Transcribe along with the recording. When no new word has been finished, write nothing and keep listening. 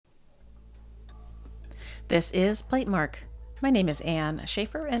This is Platemark. My name is Ann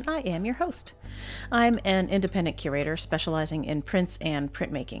Shafer, and I am your host. I'm an independent curator specializing in prints and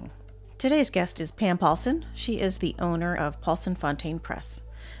printmaking. Today's guest is Pam Paulson. She is the owner of Paulson Fontaine Press.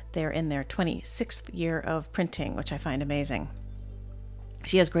 They're in their 26th year of printing, which I find amazing.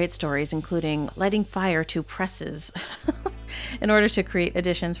 She has great stories, including lighting fire to presses in order to create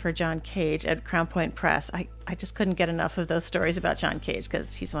editions for John Cage at Crown Point Press. I just couldn't get enough of those stories about John Cage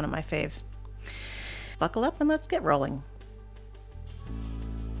because he's one of my faves. Buckle up and let's get rolling.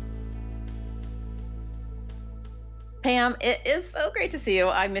 Pam, it is so great to see you.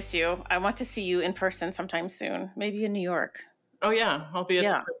 I miss you. I want to see you in person sometime soon, maybe in New York. Oh, yeah. I'll be at the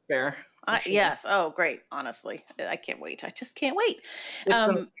print fair. Sure. Yes. Oh, great. Honestly, I can't wait. I just can't wait.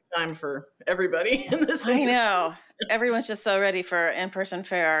 It's been a time for everybody in this industry. I know. Everyone's just so ready for in-person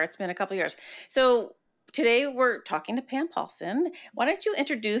fair. It's been a couple years. So today we're talking to Pam Paulson. Why don't you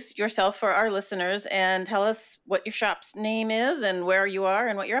introduce yourself for our listeners and tell us what your shop's name is and where you are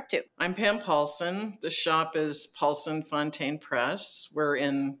and what you're up to? I'm Pam Paulson. The shop is Paulson Fontaine Press. We're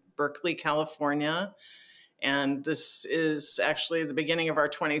in Berkeley, California. And this is actually the beginning of our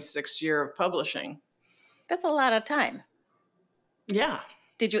 26th year of publishing. That's a lot of time. Yeah.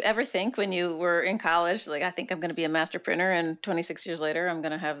 Did you ever think when you were in college, like, I think I'm going to be a master printer and 26 years later, I'm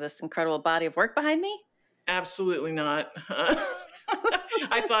going to have this incredible body of work behind me? Absolutely not.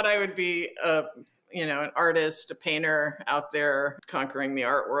 I thought I would be an artist, a painter out there conquering the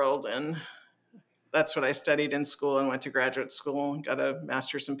art world. And that's what I studied in school and went to graduate school and got a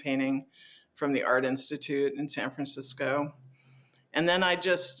master's in painting from the Art Institute in San Francisco. And then I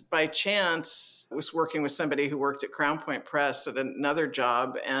just, by chance, was working with somebody who worked at Crown Point Press at another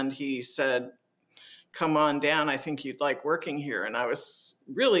job. And he said, come on down, I think you'd like working here. And I was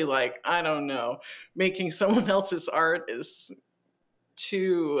really like, I don't know, making someone else's art is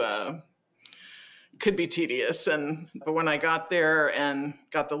too, could be tedious. But when I got there and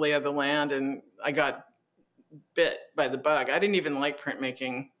got the lay of the land and I got bit by the bug, I didn't even like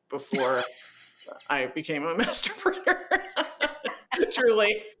printmaking before I became a master printer.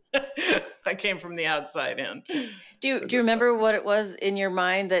 Truly. I came from the outside in. Do you remember what it was in your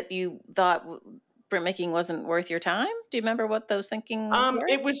mind that you thought printmaking wasn't worth your time? Do you remember what those thinkings were?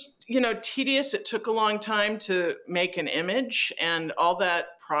 It was, tedious. It took a long time to make an image, and all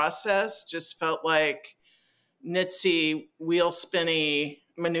that process just felt like nitsy, wheel spinny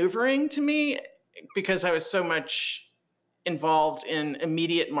maneuvering to me because I was so much involved in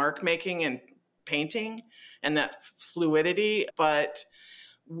immediate mark making and painting and that fluidity. But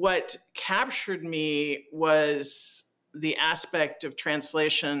what captured me was the aspect of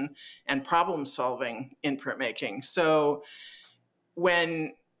translation and problem solving in printmaking. So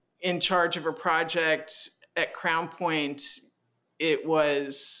when in charge of a project at Crown Point, it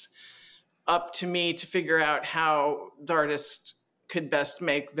was up to me to figure out how the artist could best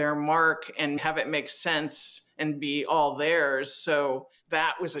make their mark and have it make sense and be all theirs. So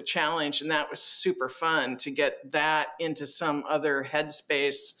that was a challenge, and that was super fun to get that into some other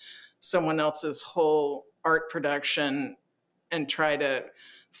headspace, someone else's whole art production, and try to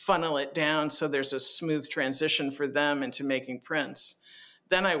funnel it down so there's a smooth transition for them into making prints.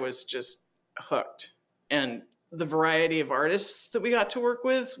 Then I was just hooked. And the variety of artists that we got to work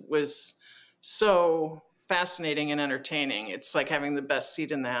with was so fascinating and entertaining. It's like having the best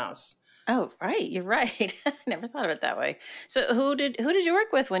seat in the house. Oh, right. You're right. I never thought of it that way. So who did you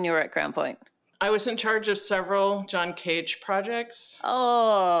work with when you were at Crown Point? I was in charge of several John Cage projects.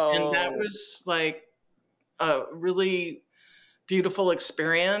 Oh. And that was like a really beautiful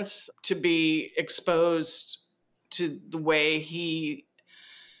experience to be exposed to the way he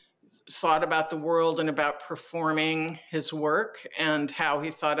thought about the world and about performing his work and how he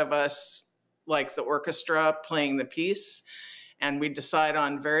thought of us like the orchestra playing the piece. And we'd decide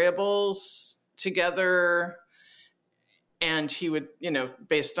on variables together. And he would,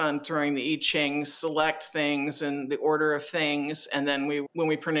 based on throwing the I Ching, select things and the order of things. And then when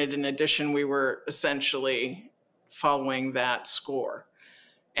we printed an edition, we were essentially following that score.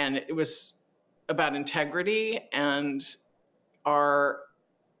 And it was about integrity and our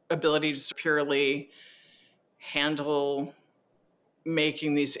ability to purely handle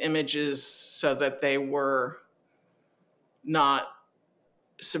making these images so that they were not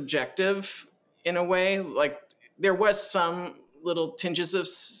subjective in a way. Like there was some little tinges of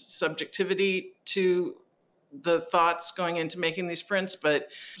subjectivity to the thoughts going into making these prints, but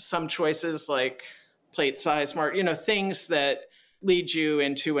some choices like plate size, mark, things that lead you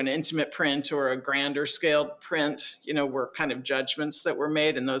into an intimate print or a grander scaled print, were kind of judgments that were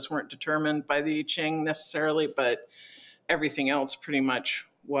made, and those weren't determined by the I Ching necessarily, but everything else pretty much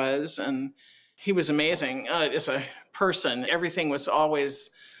was. And He was amazing as a person. Everything was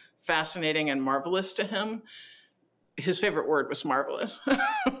always fascinating and marvelous to him. His favorite word was marvelous.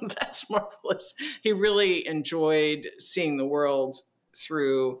 That's marvelous. He really enjoyed seeing the world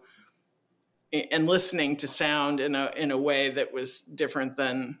through and listening to sound in a way that was different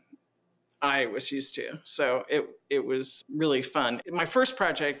than I was used to. So it was really fun. My first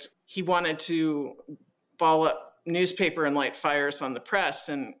project, he wanted to ball up newspaper and light fires on the press.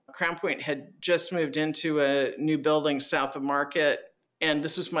 And Crown Point had just moved into a new building south of Market. And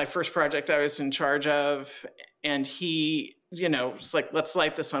this was my first project I was in charge of. And he, was like, let's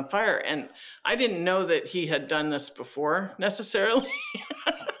light this on fire. And I didn't know that he had done this before necessarily.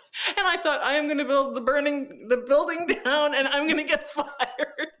 And I thought, I am going to build the building down and I'm going to get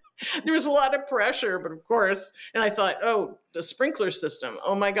fired. There was a lot of pressure, but of course, and I thought, oh, the sprinkler system.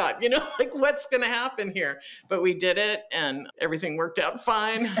 Oh my God, like what's going to happen here? But we did it and everything worked out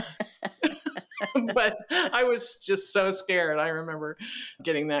fine. But I was just so scared. I remember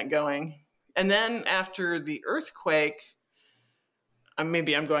getting that going. And then after the earthquake,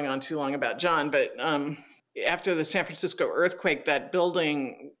 maybe I'm going on too long about John, but after the San Francisco earthquake, that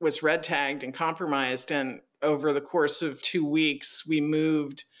building was red tagged and compromised. And over the course of 2 weeks, we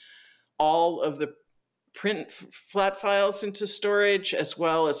moved all of the print flat files into storage, as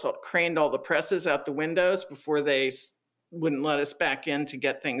well as craned all the presses out the windows before they wouldn't let us back in to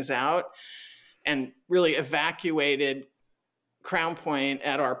get things out, and really evacuated Crown Point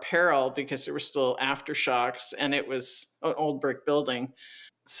at our peril because there were still aftershocks and it was an old brick building.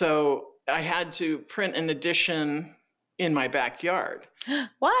 So I had to print an edition in my backyard.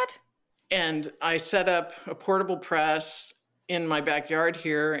 What? And I set up a portable press in my backyard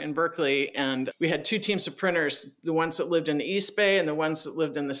here in Berkeley. And we had 2 teams of printers, the ones that lived in the East Bay and the ones that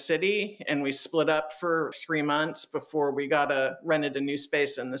lived in the city. And we split up for 3 months before we rented a new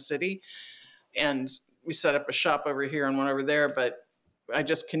space in the city. And we set up a shop over here and one over there. But I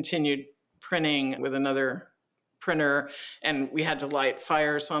just continued printing with another printer, and we had to light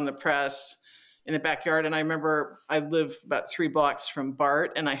fires on the press in the backyard. And I remember I live about 3 blocks from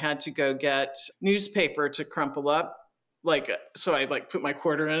Bart, and I had to go get newspaper to crumple up. So I put my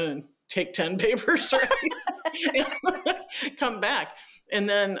quarter in and take 10 papers, right? Come back. And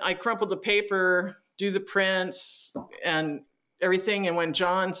then I crumpled the paper, do the prints and everything. And when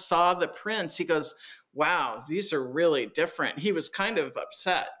John saw the prints, he goes, wow, these are really different. He was kind of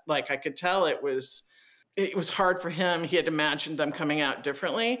upset. I could tell it was hard for him. He had imagined them coming out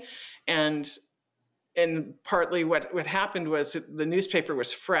differently. And partly what happened was the newspaper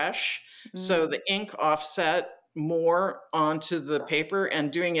was fresh. Mm-hmm. So the ink offset more onto the paper,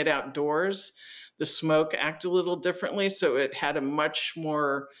 and doing it outdoors, the smoke acted a little differently. So it had a much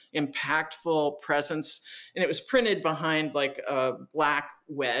more impactful presence. And it was printed behind a black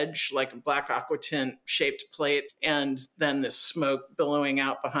wedge, like a black aquatint shaped plate. And then this smoke billowing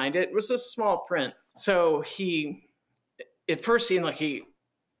out behind it. It was a small print. So it first seemed like he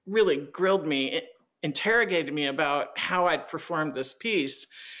really grilled me, interrogated me about how I'd performed this piece.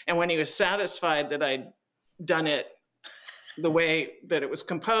 And when he was satisfied that I'd done it the way that it was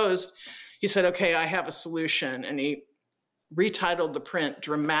composed, he said, okay, I have a solution. And he retitled the print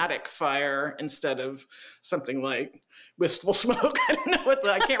Dramatic Fire instead of something like Wistful Smoke. I don't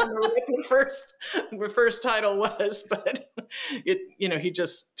know I can't remember what the first title was, but he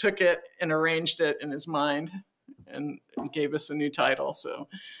just took it and arranged it in his mind and gave us a new title. So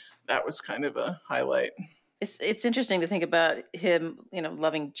that was kind of a highlight. It's interesting to think about him,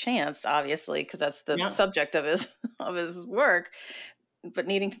 loving chance, obviously, because that's the subject of his work, but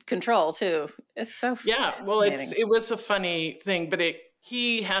needing control too. It's so well, it was a funny thing, but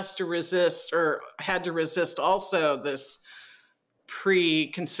he has to resist, or had to resist also, this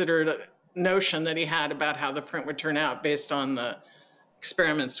pre-considered notion that he had about how the print would turn out based on the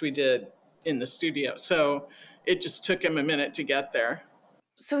experiments we did in the studio. So it just took him a minute to get there.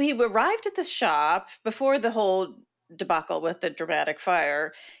 So he arrived at the shop before the whole debacle with the Dramatic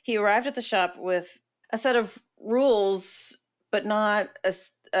Fire. He arrived at the shop with a set of rules, but not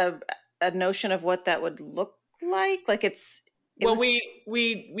a notion of what that would look like.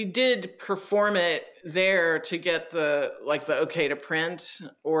 We did perform it there to get the okay to print,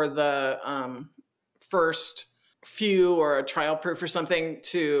 or the first few, or a trial proof or something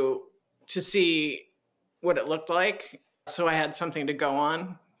to see what it looked like. So I had something to go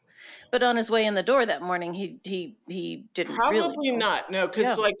on. But on his way in the door that morning, he didn't probably not. No,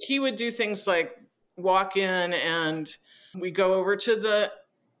 because he would do things like walk in, and we go over to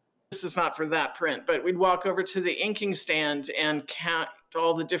this is not for that print, but we'd walk over to the inking stand and count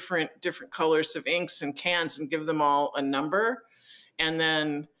all the different colors of inks and cans and give them all a number. And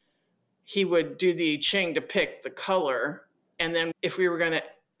then he would do the I Ching to pick the color. And then if we were going to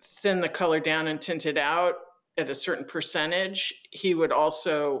thin the color down and tint it out at a certain percentage, he would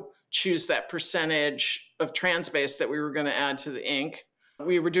also choose that percentage of trans base that we were going to add to the ink.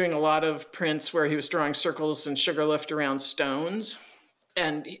 We were doing a lot of prints where he was drawing circles and sugar lift around stones.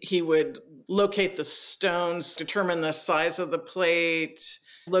 And he would locate the stones, determine the size of the plate,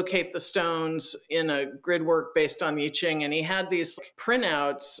 locate the stones in a grid work based on the I Ching. And he had these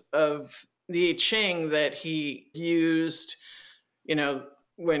printouts of the I Ching that he used,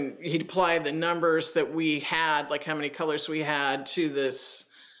 when he'd apply the numbers that we had, like how many colors we had, to this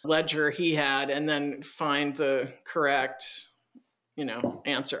ledger he had, and then find the correct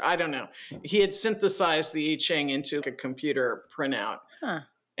answer. I don't know. He had synthesized the I Ching into a computer printout. Huh.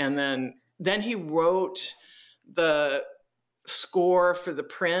 And then he wrote the score for the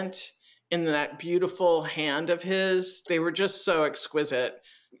print in that beautiful hand of his. They were just so exquisite,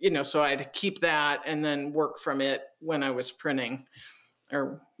 so I'd keep that and then work from it when I was printing.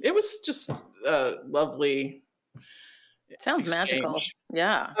 It was just a lovely Sounds exchange. Magical.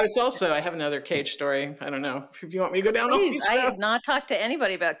 Yeah. It's also, I have another Cage story. I don't know if you want me to go down. Please, I have not talked to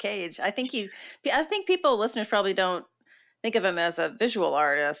anybody about Cage. I think listeners probably don't think of him as a visual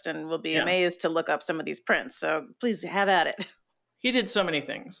artist and will be amazed to look up some of these prints. So please have at it. He did so many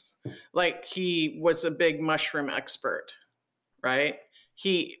things. Like, he was a big mushroom expert, right?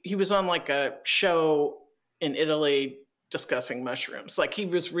 He was on like a show in Italy discussing mushrooms. Like, he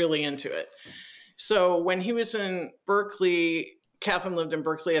was really into it. So when he was in Berkeley, Catherine lived in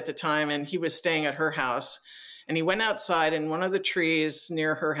Berkeley at the time, and he was staying at her house. And he went outside, in one of the trees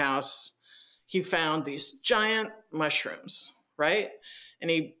near her house, he found these giant mushrooms, right? And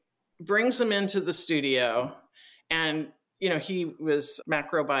he brings them into the studio, and, he was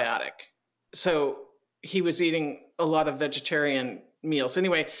macrobiotic. So he was eating a lot of vegetarian meals.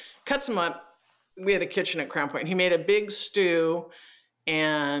 Anyway, cuts them up. We had a kitchen at Crown Point. He made a big stew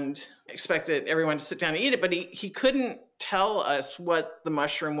and expected everyone to sit down and eat it, but he couldn't tell us what the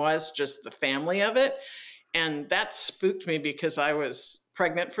mushroom was, just the family of it. And that spooked me because I was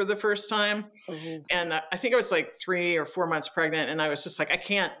pregnant for the first time. Mm-hmm. And I think I was like 3 or 4 months pregnant. And I was just like, I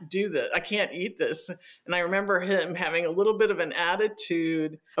can't do this. I can't eat this. And I remember him having a little bit of an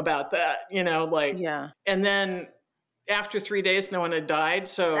attitude about that, yeah. And then after 3 days, no one had died.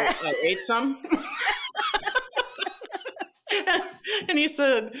 So I ate some. And he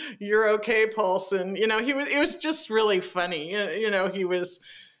said, "You're okay, Paulson." It was just really funny.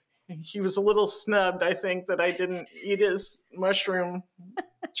 He was a little snubbed, I think, that I didn't eat his mushroom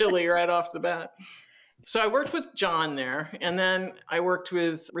chili right off the bat. So I worked with John there, and then I worked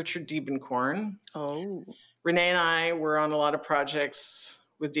with Richard Diebenkorn. Oh. Renee and I were on a lot of projects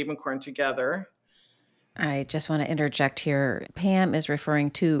with Diebenkorn together. I just want to interject here. Pam is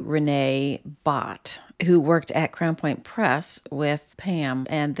referring to Renée Bott, who worked at Crown Point Press with Pam,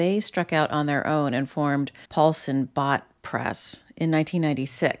 and they struck out on their own and formed Paulson Bott Press in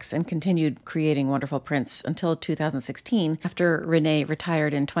 1996 and continued creating wonderful prints until 2016. After Renée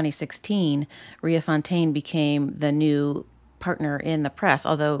retired in 2016, Rhea Fontaine became the new partner in the press,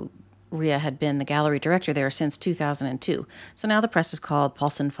 although Rhea had been the gallery director there since 2002. So now the press is called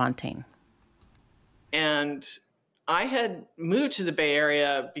Paulson Fontaine. And I had moved to the Bay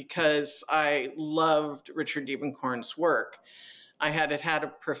Area because I loved Richard Diebenkorn's work. I had a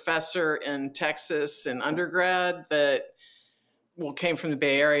professor in Texas in undergrad that came from the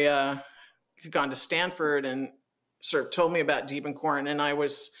Bay Area, had gone to Stanford, and sort of told me about Diebenkorn. And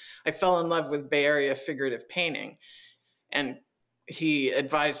I fell in love with Bay Area figurative painting. And he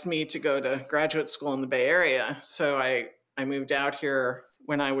advised me to go to graduate school in the Bay Area. So I moved out here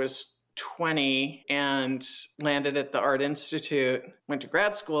when I was 20 and landed at the Art Institute, went to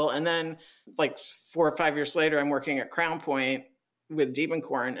grad school. And then like 4 or 5 years later, I'm working at Crown Point with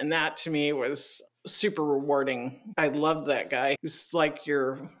Diebenkorn. And that to me was super rewarding. I loved that guy. He was like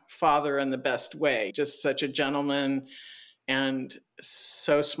your father in the best way, just such a gentleman and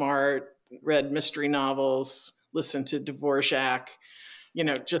so smart, read mystery novels, listened to Dvorak,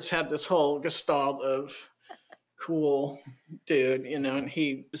 just had this whole gestalt of cool dude, and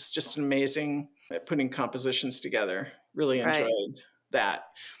he was just amazing at putting compositions together. Really enjoyed that.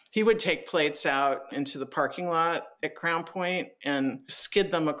 He would take plates out into the parking lot at Crown Point and skid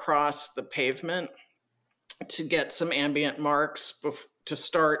them across the pavement to get some ambient marks to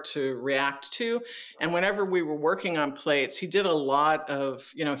start to react to. And whenever we were working on plates, he did a lot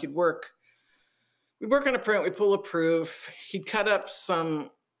of, we'd work on a print, we'd pull a proof, he'd cut up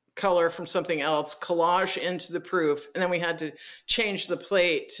some color from something else, collage into the proof, and then we had to change the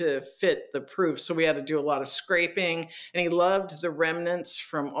plate to fit the proof. So we had to do a lot of scraping, and he loved the remnants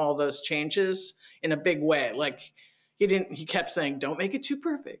from all those changes in a big way. Like he kept saying, don't make it too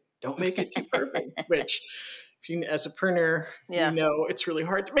perfect. Don't make it too perfect, which if you, as a printer, you know it's really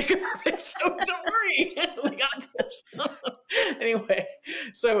hard to make it perfect. So don't worry, we got this. Anyway,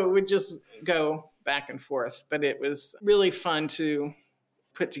 so it would just go back and forth, but it was really fun to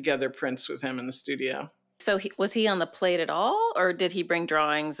put together prints with him in the studio. So was he on the plate at all, or did he bring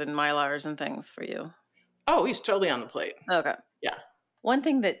drawings and Mylars and things for you? Oh, he's totally on the plate. Okay. Yeah. One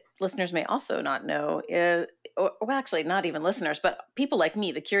thing that listeners may also not know is, well, actually not even listeners, but people like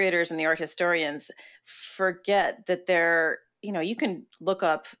me, the curators and the art historians, forget that you can look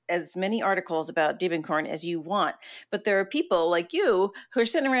up as many articles about Diebenkorn as you want, but there are people like you who are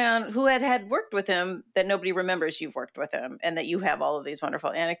sitting around who had worked with him that nobody remembers you've worked with him, and that you have all of these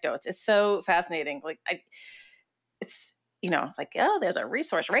wonderful anecdotes. It's so fascinating. It's like, oh, there's a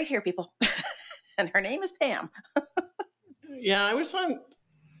resource right here, people. And her name is Pam. Yeah, I was on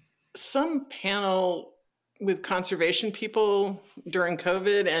some panel with conservation people during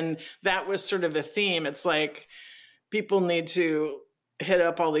COVID, and that was sort of a theme. It's like people need to hit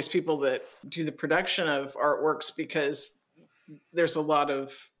up all these people that do the production of artworks, because there's a lot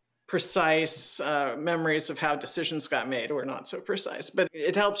of precise memories of how decisions got made, or not so precise, but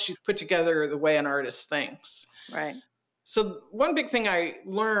it helps you put together the way an artist thinks. Right. So one big thing I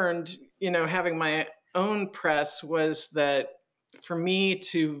learned, having my own press, was that for me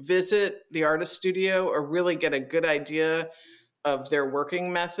to visit the artist studio or really get a good idea of their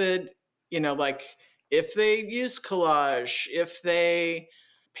working method, like if they use collage, if they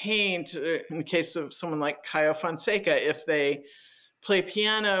paint, in the case of someone like Rhea Fontaine, if they play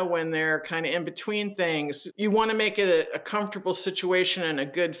piano when they're kind of in between things, you want to make it a comfortable situation and a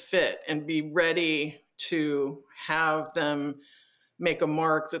good fit, and be ready to have them make a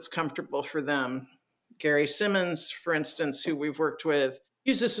mark that's comfortable for them. Gary Simmons, for instance, who we've worked with,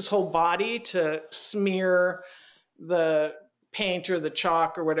 uses his whole body to smear the paint or the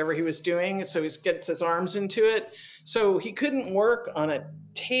chalk or whatever he was doing. So he gets his arms into it. So he couldn't work on a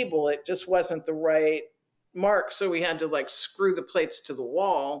table. It just wasn't the right mark. So we had to screw the plates to the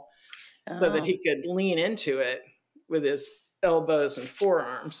wall so that he could lean into it with his elbows and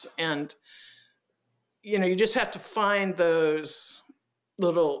forearms. And, you just have to find those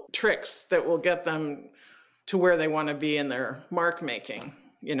little tricks that will get them to where they want to be in their mark making,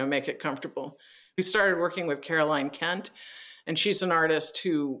 make it comfortable. We started working with Caroline Kent, and she's an artist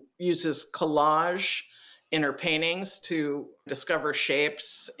who uses collage in her paintings to discover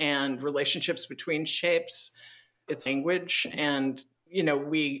shapes and relationships between shapes. It's language. And,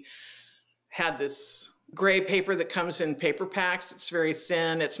 we had this gray paper that comes in paper packs. It's very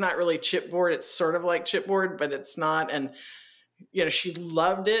thin. It's not really chipboard. It's sort of like chipboard, but it's not. And she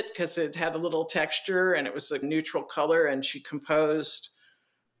loved it because it had a little texture and it was a neutral color, and she composed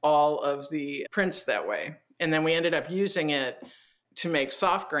all of the prints that way. And then we ended up using it to make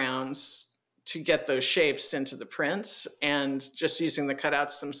soft grounds to get those shapes into the prints, and just using the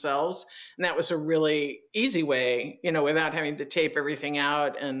cutouts themselves. And that was a really easy way, without having to tape everything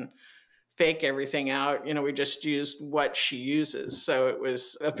out and fake everything out. We just used what she uses. So it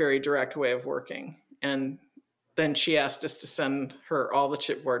was a very direct way of working. And then she asked us to send her all the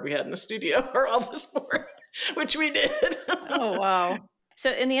chipboard we had in the studio, or all this board, which we did. Oh, wow.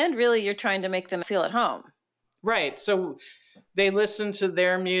 So in the end, really, you're trying to make them feel at home. Right. So they listen to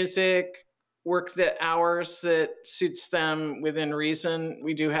their music, work the hours that suits them within reason.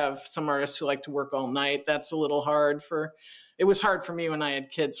 We do have some artists who like to work all night. That's a little hard it was hard for me when I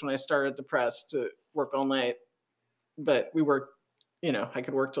had kids, when I started the press, to work all night. But we worked, I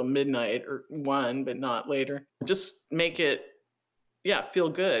could work till midnight or 1, but not later. Just make it, feel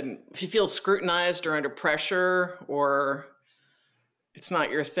good. If you feel scrutinized or under pressure, or it's not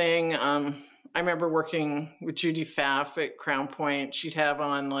your thing. I remember working with Judy Pfaff at Crown Point. She'd have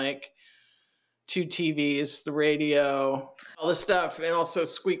on 2 TVs, the radio, all this stuff. And also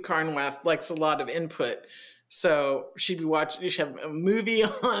Squeak Carnwath likes a lot of input. So she'd have a movie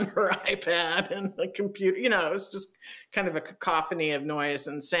on her iPad and a computer. It was just kind of a cacophony of noise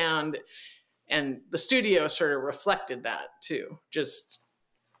and sound. And the studio sort of reflected that too, just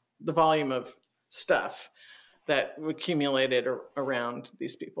the volume of stuff that accumulated around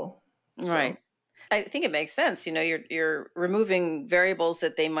these people. Right. I think it makes sense. You're removing variables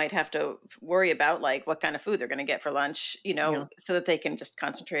that they might have to worry about, like what kind of food they're going to get for lunch, so that they can just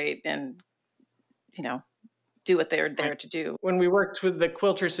concentrate and, do what they're there to do. When we worked with the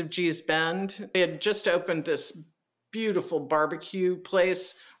quilters of Gee's Bend, they had just opened this beautiful barbecue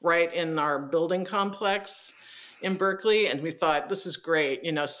place right in our building complex in Berkeley. And we thought, this is great,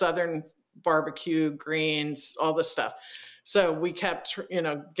 Southern barbecue, greens, all this stuff. So we kept,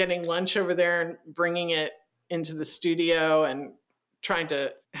 getting lunch over there and bringing it into the studio and trying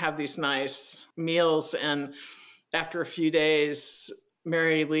to have these nice meals. And after a few days,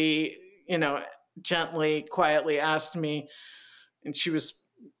 Mary Lee, gently, quietly asked me, and she was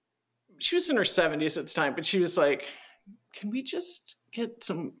in her 70s at the time, but she was like, can we just get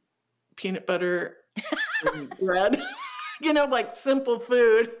some peanut butter and bread? Like simple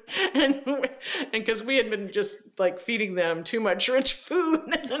food. And because we had been just like feeding them too much rich food.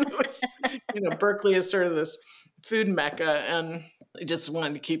 And it was, Berkeley is sort of this food mecca, and I just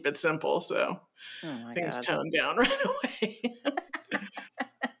wanted to keep it simple. So things toned down right away.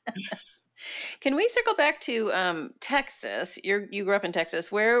 Can we circle back to Texas? You grew up in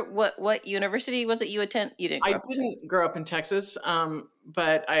Texas. What university was it you attend? You didn't. I didn't grow up in Texas,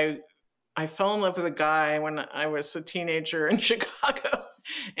 but I fell in love with a guy when I was a teenager in Chicago,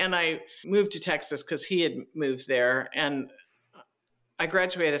 and I moved to Texas because he had moved there. And I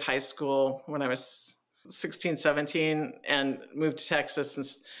graduated high school when I was 16, 17, and moved to Texas. And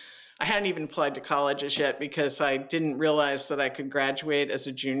I hadn't even applied to colleges yet because I didn't realize that I could graduate as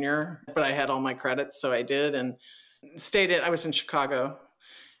a junior, but I had all my credits, so I did, and I was in Chicago,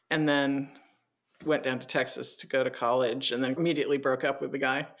 and then went down to Texas to go to college, and then immediately broke up with the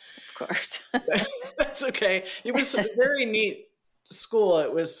guy. Of course. That's okay. It was a very neat school.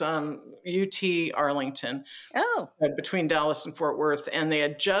 It was UT Arlington. Oh. Between Dallas and Fort Worth, and they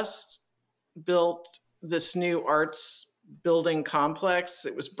had just built this new arts building complex.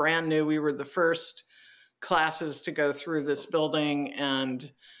 It was brand new. We were the first classes to go through this building,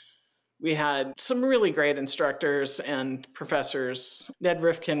 and we had some really great instructors and professors. Ned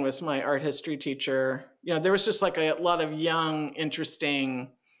Rifkin was my art history teacher. There was just like a lot of young, interesting,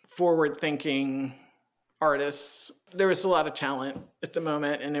 forward-thinking artists. There was a lot of talent at the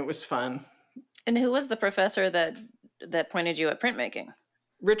moment, and it was fun. And who was the professor that pointed you at printmaking?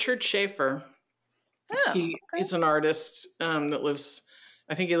 Richard Shafer. Oh, He's an artist that lives,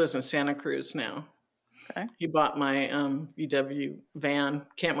 I think he lives in Santa Cruz now. Okay. He bought my VW van,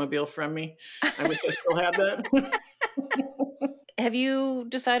 Campmobile, from me. I wish I still had that. Have you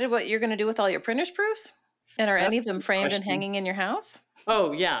decided what you're going to do with all your printer's proofs? And are any of them framed and hanging in your house?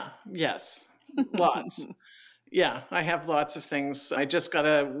 Oh, yeah. Yes. Lots. Yeah, I have lots of things. I just got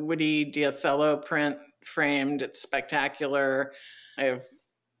a Woody Diothello print framed. It's spectacular. I have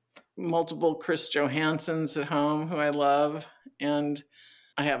multiple Chris Johanssons at home who I love. And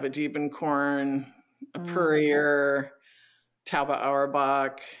I have a Diebenkorn, a Purrier, Taube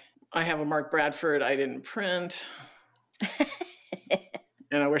Auerbach. I have a Mark Bradford I didn't print.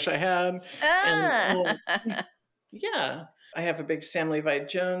 And I wish I had. And, yeah, I have a big Sam Levi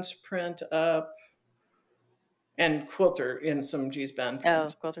Jones print up. And quilter in some G's Bend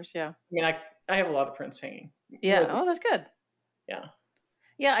prints. Oh, quilters, yeah. I mean, I have a lot of prints hanging. Yeah. Oh, that's good. Yeah.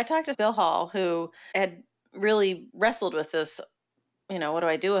 Yeah, I talked to Bill Hall, who had really wrestled with this, what do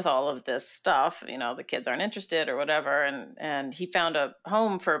I do with all of this stuff? The kids aren't interested or whatever. And he found a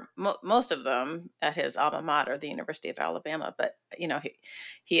home for most of them at his alma mater, the University of Alabama. But,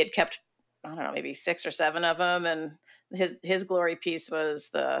 he had kept, I don't know, maybe 6 or 7 of them. And his glory piece was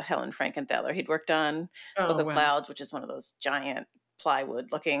the Helen Frankenthaler he'd worked on, Book of Clouds, which is one of those giant plywood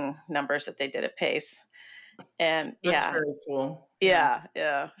looking numbers that they did at Pace. And that's very cool. Yeah.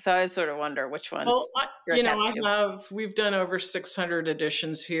 So I sort of wonder which ones. Well, we've done over 600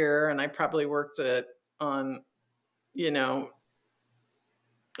 editions here, and I probably worked on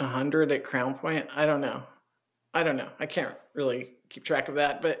 100 at Crown Point. I don't know. I can't really keep track of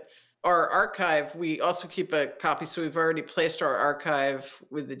that, but our archive, we also keep a copy. So we've already placed our archive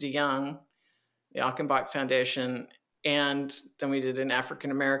with the DeYoung, the Achenbach Foundation, and then we did an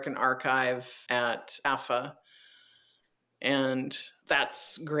African-American archive at AFA. And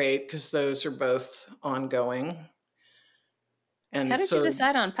that's great because those are both ongoing. And how did you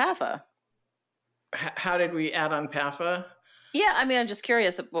decide on PAFA? How did we add on PAFA? Yeah, I mean, I'm just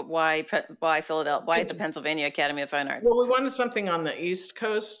curious why Philadelphia, why the Pennsylvania Academy of Fine Arts? Well, we wanted something on the East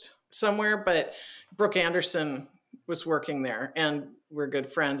Coast somewhere, but Brooke Anderson was working there, and we're good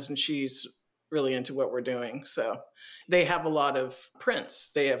friends, and she's really into what we're doing. So they have a lot of prints.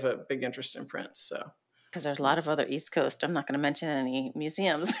 They have a big interest in prints. So because there's a lot of other East Coast. I'm not going to mention any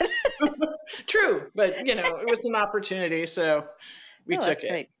museums. True, but it was an opportunity, so we took it.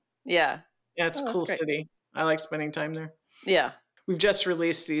 Great. Yeah. Yeah, it's a cool city. I like spending time there. Yeah. We've just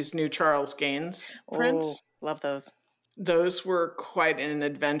released these new Charles Gaines prints. Oh, love those. Those were quite an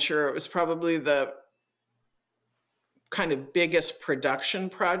adventure. It was probably the kind of biggest production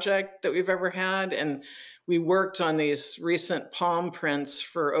project that we've ever had. And we worked on these recent palm prints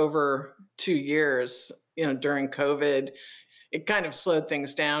for over 2 years, during COVID. It kind of slowed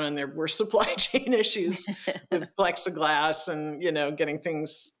things down, and there were supply chain issues with plexiglass and, getting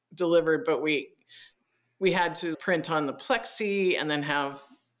things delivered. But we had to print on the plexi and then have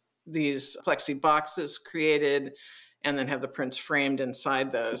these plexi boxes created and then have the prints framed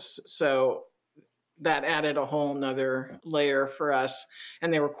inside those. So that added a whole nother layer for us.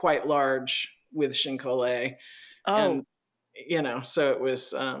 And they were quite large with Chincolet. Oh, And, so it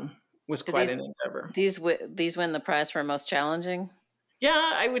was quite an endeavor. These win the prize for most challenging?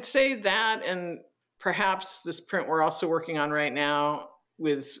 Yeah, I would say that. And perhaps this print we're also working on right now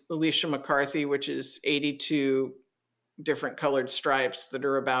with Alicia McCarthy, which is 82 different colored stripes that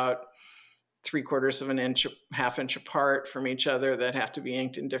are about 3/4 of an inch, half inch apart from each other that have to be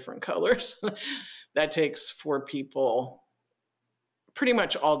inked in different colors. That takes 4 people pretty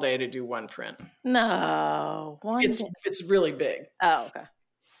much all day to do one print. No. It's really big. Oh, okay.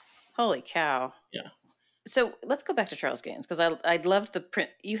 Holy cow. Yeah. So let's go back to Charles Gaines, because I loved the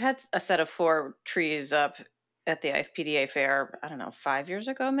print. You had a set of 4 trees up at the IFPDA fair, I don't know, 5 years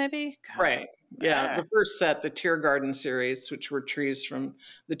ago, maybe? God. Right. Yeah. The first set, the Tiergarten series, which were trees from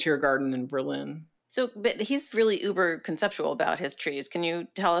the Tiergarten in Berlin. So, but he's really uber conceptual about his trees. Can you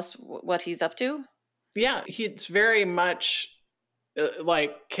tell us what he's up to? Yeah. It's very much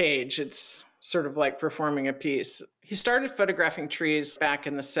like Cage. It's sort of like performing a piece. He started photographing trees back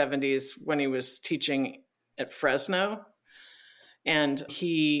in the 70s when he was teaching at Fresno. And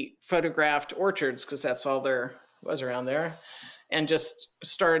he photographed orchards because that's all there was around there, and just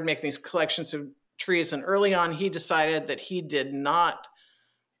started making these collections of trees. And early on, he decided that he did not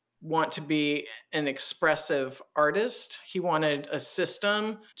want to be an expressive artist. He wanted a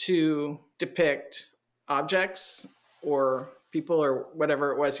system to depict objects or people or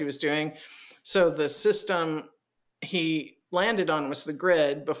whatever it was he was doing. So the system he landed on was the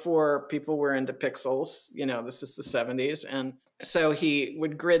grid before people were into pixels. This is the 70s. And so he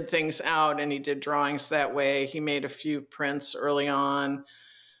would grid things out, and he did drawings that way. He made a few prints early on.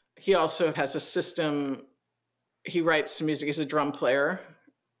 He also has a system. He writes some music. He's a drum player,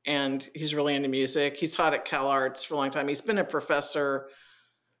 and he's really into music. He's taught at Cal Arts for a long time. He's been a professor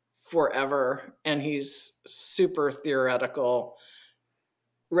forever, and he's super theoretical,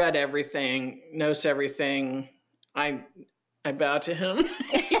 read everything, knows everything. I bow to him.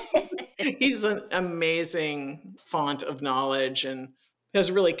 He's an amazing font of knowledge and has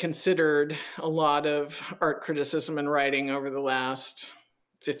really considered a lot of art criticism and writing over the last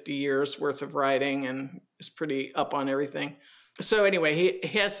 50 years worth of writing, and is pretty up on everything. So anyway, he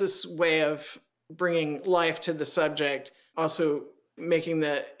has this way of bringing life to the subject, also making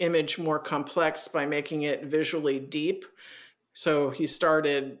the image more complex by making it visually deep. So he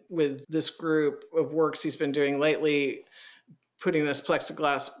started with this group of works he's been doing lately, putting this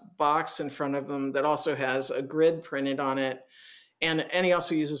plexiglass box in front of them that also has a grid printed on it. And he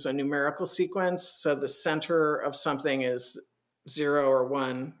also uses a numerical sequence. So the center of something is 0 or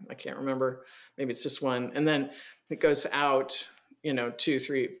 1. I can't remember. Maybe it's just 1. And then it goes out, 2,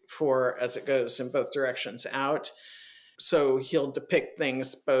 3, 4 as it goes in both directions out. So he'll depict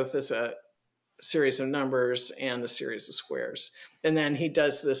things both as a series of numbers and a series of squares. And then he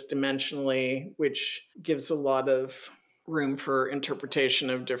does this dimensionally, which gives a lot of room for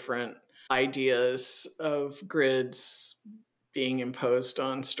interpretation of different ideas of grids being imposed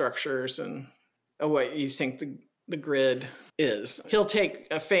on structures and what you think the grid is. He'll take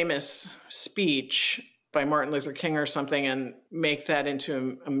a famous speech by Martin Luther King or something and make that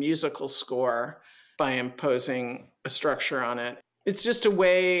into a musical score by imposing a structure on it. It's just a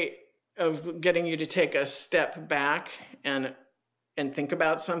way of getting you to take a step back and think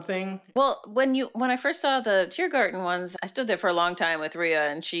about something. Well, when I first saw the Tiergarten ones, I stood there for a long time with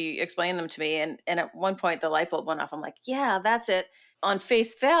Rhea, and she explained them to me. And at one point, the light bulb went off. I'm like, yeah, that's it. On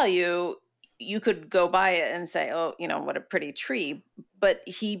face value, you could go by it and say, oh, what a pretty tree. But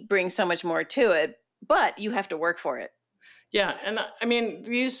he brings so much more to it. But you have to work for it. Yeah. And I mean,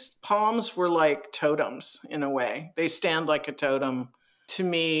 these palms were like totems in a way. They stand like a totem. To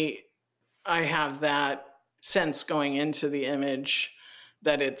me, I have that sense going into the image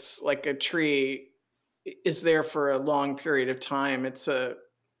that it's like a tree is there for a long period of time. It's a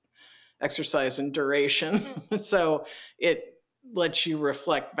exercise in duration. So it lets you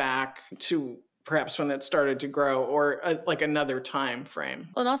reflect back to perhaps when it started to grow or like another time frame.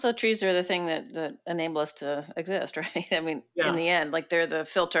 Well, and also trees are the thing that enable us to exist, right? I mean, in the end, like they're the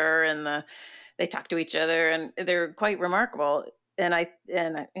filter and they talk to each other, and they're quite remarkable. And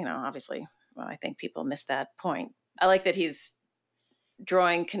obviously, well, I think people miss that point. I like that he's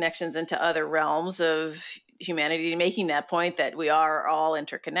drawing connections into other realms of humanity, making that point that we are all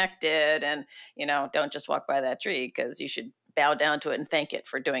interconnected, and, don't just walk by that tree, because you should bow down to it and thank it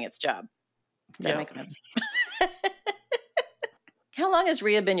for doing its job. Does that make sense? How long has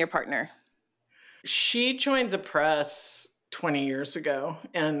Rhea been your partner? She joined the press 20 years ago.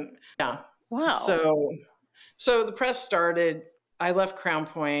 And yeah. Wow. So the press started, I left Crown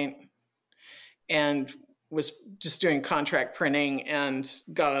Point and was just doing contract printing and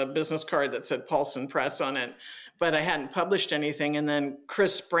got a business card that said Paulson Press on it, but I hadn't published anything. And then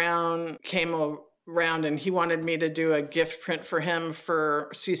Chris Brown came around and he wanted me to do a gift print for him for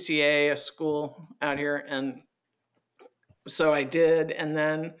CCA, a school out here. And so I did, and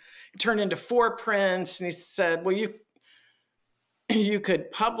then it turned into 4 prints. And he said, well, you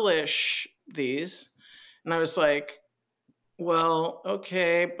could publish these. And I was like, well,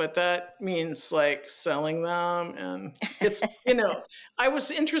 okay, but that means like selling them. And it's, I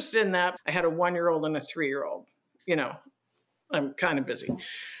was interested in that. I had a 1-year-old and a 3-year-old, I'm kind of busy.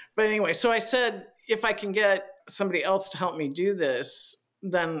 But anyway, so I said, if I can get somebody else to help me do this,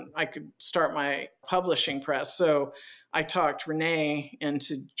 then I could start my publishing press. So I talked Renée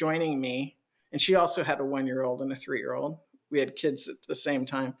into joining me, and she also had a 1-year-old and a 3-year-old. We had kids at the same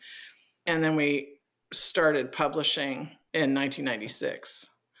time. And then we started publishing in 1996.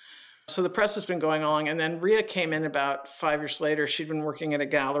 So the press has been going along. And then Rhea came in about 5 years later. She'd been working at a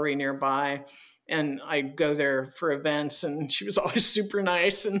gallery nearby, and I'd go there for events, and she was always super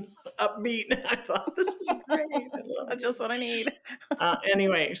nice and upbeat. And I thought, this is great. That's just what I need.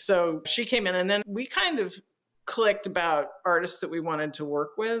 Anyway, so she came in, and then we kind of clicked about artists that we wanted to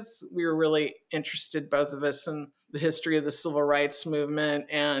work with. We were really interested, both of us, in the history of the civil rights movement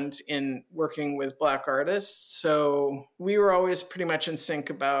and in working with Black artists. So we were always pretty much in sync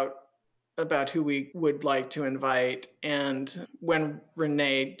about who we would like to invite. And when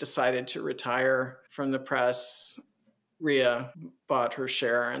Renée decided to retire from the press, Rhea bought her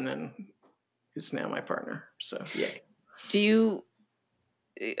share and then is now my partner. So yay.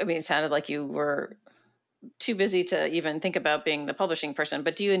 It sounded like you were too busy to even think about being the publishing person,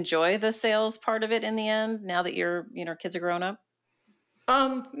 but do you enjoy the sales part of it in the end, now that your kids are grown up?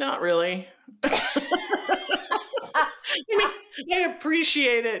 Not really. I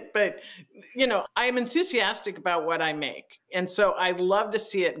appreciate it, but I'm enthusiastic about what I make. And so I love to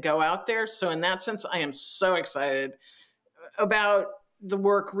see it go out there. So in that sense, I am so excited about the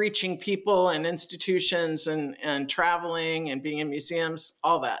work reaching people and institutions and traveling and being in museums,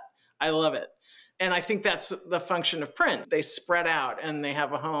 all that. I love it. And I think that's the function of print. They spread out and they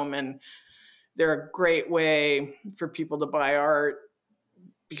have a home, and they're a great way for people to buy art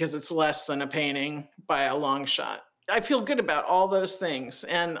because it's less than a painting by a long shot. I feel good about all those things,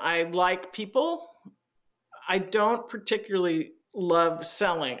 and I like people. I don't particularly love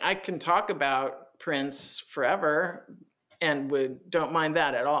selling. I can talk about prints forever and don't mind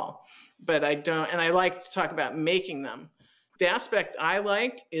that at all, but I don't, and I like to talk about making them. The aspect I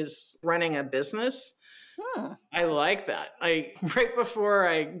like is running a business. I like that. Right before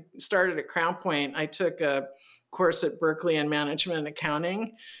I started at Crown Point, I took a course at Berkeley in management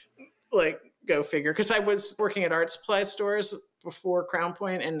accounting, go figure, because I was working at art supply stores before Crown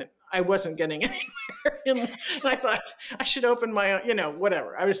Point and I wasn't getting anywhere. And I thought I should open my own,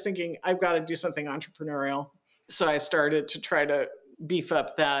 whatever. I was thinking I've got to do something entrepreneurial. So I started to try to beef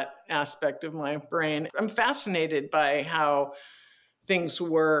up that aspect of my brain. I'm fascinated by how things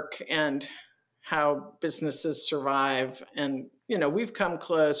work and how businesses survive. And, we've come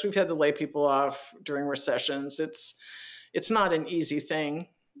close. We've had to lay people off during recessions. It's not an easy thing.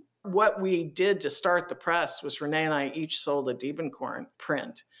 What we did to start the press was Renée and I each sold a Diebenkorn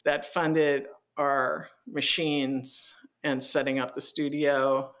print that funded our machines and setting up the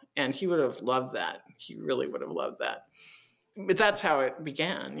studio. And he would have loved that. He really would have loved that. But that's how it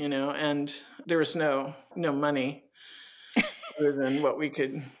began, and there was no money other than what we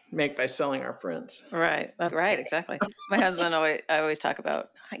could make by selling our prints. Right, exactly. My husband, I always talk about,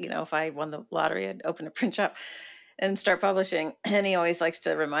 if I won the lottery, I'd open a print shop and start publishing. And he always likes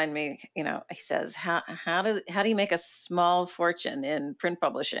to remind me, he says, how do you make a small fortune in print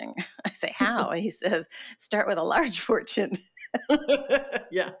publishing? I say, how? And he says, start with a large fortune.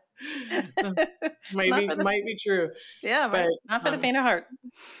 Yeah. might be true. Yeah, but not for the faint of heart.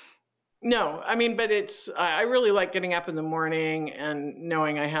 No, but I really like getting up in the morning and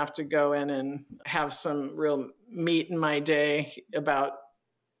knowing I have to go in and have some real meat in my day about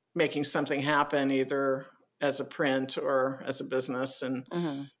making something happen, either as a print or as a business.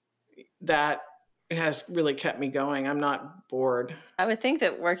 And that has really kept me going. I'm not bored. I would think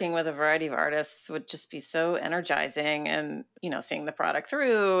that working with a variety of artists would just be so energizing, and, seeing the product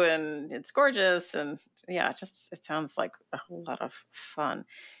through, and it's gorgeous. And yeah, it sounds like a whole lot of fun.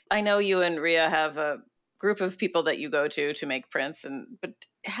 I know you and Rhea have a group of people that you go to make prints, but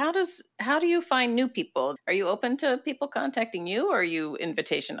how do you find new people? Are you open to people contacting you, or are you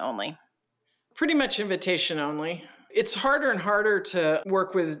invitation only? Pretty much invitation only. It's harder and harder to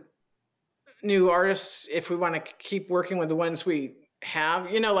work with new artists if we want to keep working with the ones we have.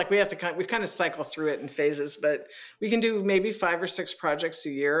 We kind of cycle through it in phases, but we can do maybe 5 or 6 projects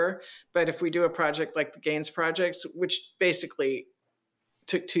a year. But if we do a project like the Gaines projects, which basically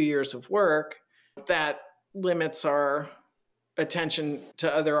took 2 years of work, that limits our attention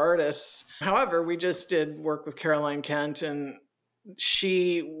to other artists. However, we just did work with Caroline Kent, and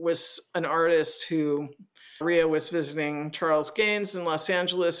she was an artist who Rhea was visiting Charles Gaines in Los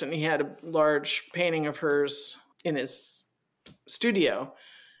Angeles, and he had a large painting of hers in his studio,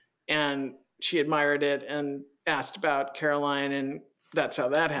 and she admired it and asked about Caroline, and that's how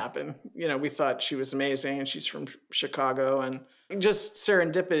that happened. We thought she was amazing, and she's from Chicago, and just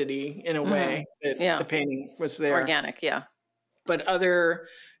serendipity in a way that the painting was there. Organic, yeah. But other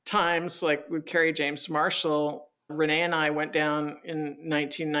times, like with Carrie James Marshall, Renee and I went down in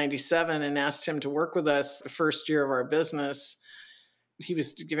 1997 and asked him to work with us the first year of our business. He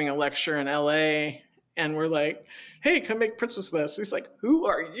was giving a lecture in LA, and we're like, hey, come make prints with us. He's like, who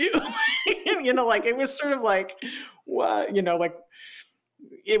are you? It was sort of like, what?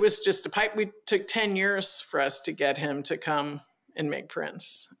 It was just a pipe. We took 10 years for us to get him to come and make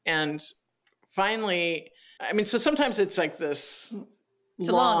prints. And finally, so sometimes it's like this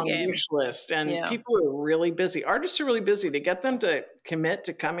long wish list, and people are really busy. Artists are really busy. To get them to commit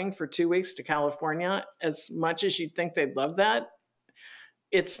to coming for 2 weeks to California, as much as you'd think they'd love that,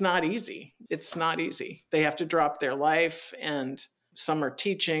 it's not easy. It's not easy. They have to drop their life, and some are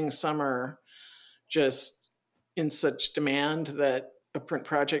teaching, some are just in such demand that a print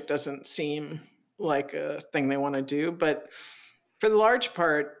project doesn't seem like a thing they want to do. But for the large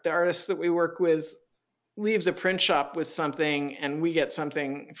part, the artists that we work with leave the print shop with something, and we get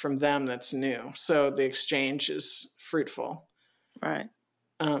something from them that's new. So the exchange is fruitful. Right.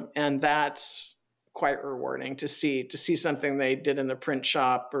 And that's quite rewarding to see something they did in the print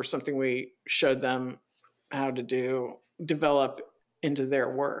shop, or something we showed them how to develop into their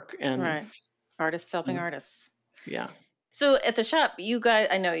work. And right. Artists helping artists. Yeah. So at the shop, you guys,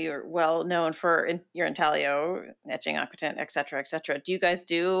 I know you're well known for your intaglio, etching, aquatint, et cetera, et cetera. Do you guys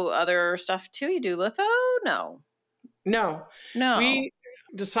do other stuff too? You do litho? No. We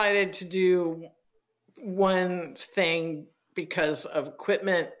decided to do one thing because of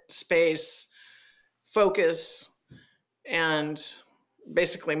equipment, space, focus, and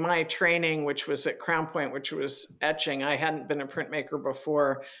basically my training, which was at Crown Point, which was etching. I hadn't been a printmaker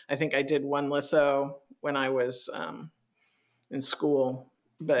before. I think I did one litho when I was in school,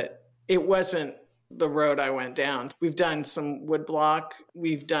 but it wasn't the road I went down. We've done some woodblock.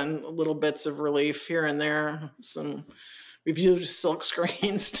 We've done little bits of relief here and there. We've used silk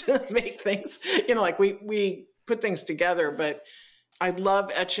screens to make things, we put things together. But I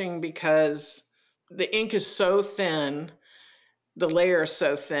love etching because the ink is so thin, the layer is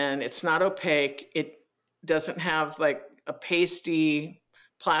so thin, it's not opaque. It doesn't have like a pasty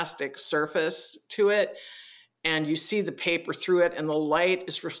plastic surface to it. And you see the paper through it, and the light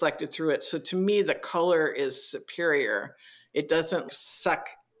is reflected through it. So to me, the color is superior. It doesn't suck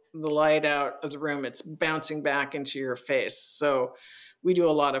the light out of the room. It's bouncing back into your face. So we do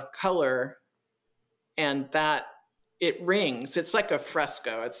a lot of color, and that it rings. It's like a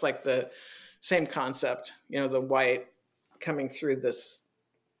fresco. It's like the same concept, the white coming through this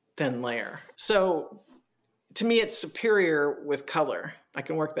thin layer. So to me, it's superior with color. I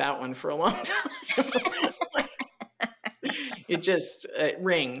can work that one for a long time. It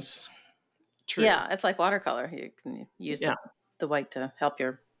rings. True. Yeah, it's like watercolor. You can use the white to help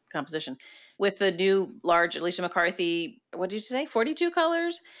your composition. With the new large Alicia McCarthy, what did you say, 42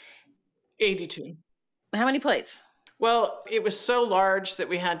 colors? 82. How many plates? Well, it was so large that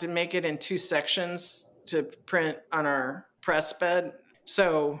we had to make it in 2 sections to print on our press bed.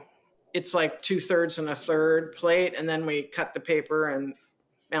 So it's like 2/3 and 1/3 plate, and then we cut the paper and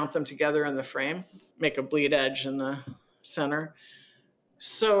mount them together in the frame, make a bleed edge in the center.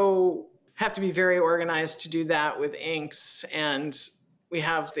 So have to be very organized to do that with inks. And we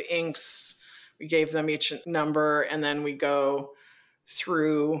have the inks, we gave them each number, and then we go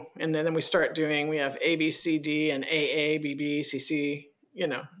through, and then we start doing, we have A, B, C, D, and AA, BB, CC,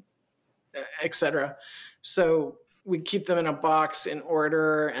 etc. So we keep them in a box in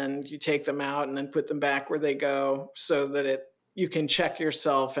order, and you take them out and then put them back where they go so that you can check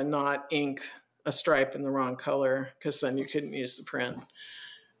yourself and not ink a stripe in the wrong color, because then you couldn't use the print.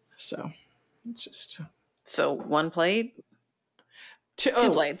 So it's just... So one plate? Two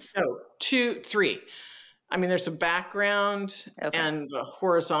plates? No, three. I mean, there's a background and the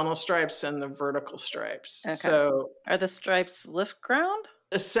horizontal stripes and the vertical stripes. Okay. So are the stripes lift ground?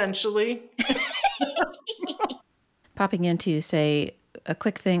 Essentially. Popping in to say a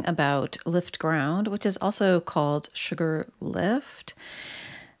quick thing about lift ground, which is also called sugar lift.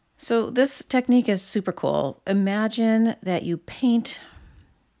 So this technique is super cool. Imagine that you paint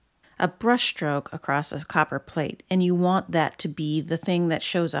a brush stroke across a copper plate, and you want that to be the thing that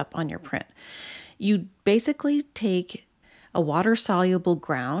shows up on your print. You basically take a water-soluble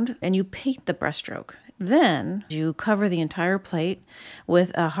ground and you paint the brushstroke. Then you cover the entire plate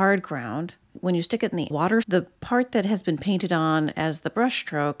with a hard ground. When you stick it in the water, the part that has been painted on as the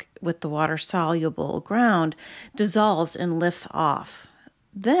brushstroke with the water-soluble ground dissolves and lifts off.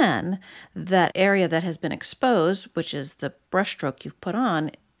 Then that area that has been exposed, which is the brushstroke you've put on,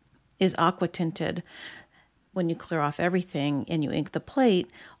 is aqua tinted. When you clear off everything and you ink the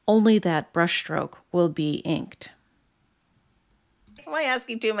plate, only that brushstroke will be inked. Am I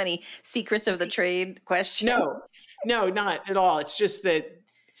asking too many secrets of the trade questions? No, not at all. It's just that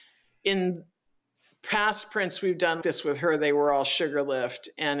in past prints we've done this with her, they were all sugar lift,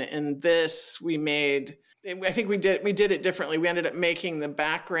 and in this I think we did it differently. We ended up making the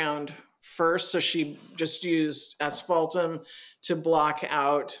background first, so she just used asphaltum to block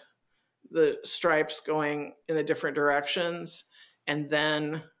out the stripes going in the different directions. And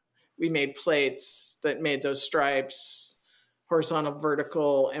then we made plates that made those stripes horizontal,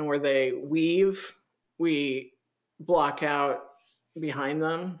 vertical, and where they weave, we block out behind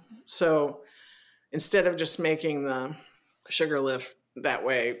them. So instead of just making the sugar lift that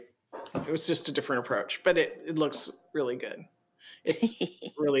way, it was just a different approach, but it looks really good. It's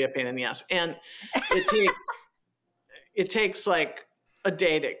really a pain in the ass. And it takes like a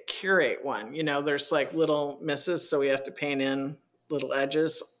day to curate one. There's like little misses, so we have to paint in little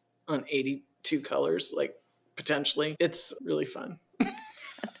edges on 82 colors, like potentially. It's really fun.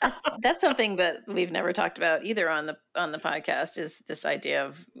 That's something that we've never talked about either on the podcast, is this idea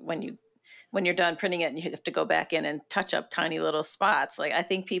of when you're done printing it and you have to go back in and touch up tiny little spots. Like, I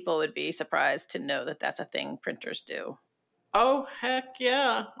think people would be surprised to know that that's a thing printers do. Oh, heck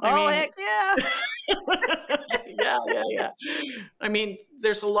yeah. Heck yeah. Yeah. I mean,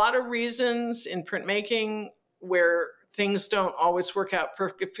 there's a lot of reasons in printmaking where things don't always work out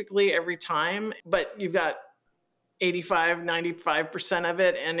perfectly every time, but you've got 95% of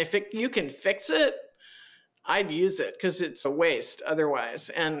it. And if you can fix it, I'd use it, because it's a waste otherwise.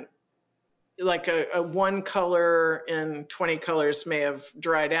 And like a one color in 20 colors may have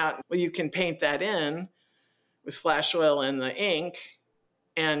dried out. Well, you can paint that in with flash oil and the ink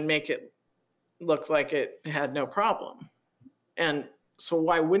and make it look like it had no problem. And so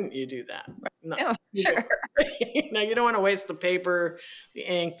why wouldn't you do that? No, sure. Now, you don't want to waste the paper, the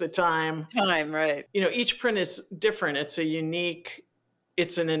ink, the time. Right. Each print is different. It's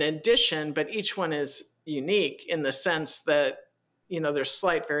an addition, but each one is unique in the sense that, there's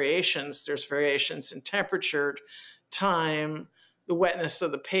slight variations. There's variations in temperature, time, the wetness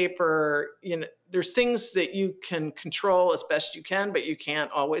of the paper. There's things that you can control as best you can, but you can't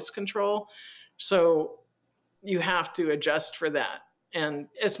always control. So you have to adjust for that. And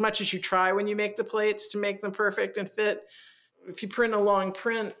as much as you try when you make the plates to make them perfect and fit, if you print a long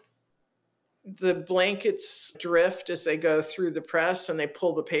print, the blankets drift as they go through the press and they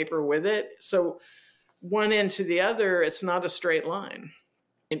pull the paper with it. So one end to the other, it's not a straight line.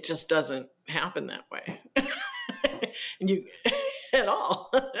 It just doesn't happen that way. And at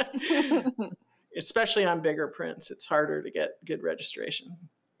all. Especially on bigger prints, it's harder to get good registration.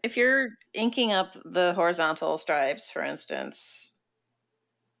 If you're inking up the horizontal stripes, for instance,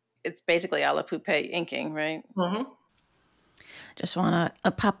 it's basically a la poupe inking, right? Mm-hmm. Just want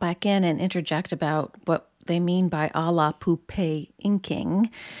to pop back in and interject about what they mean by a la poupe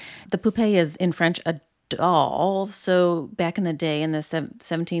inking. The poupe is in French a doll. So back in the day, in the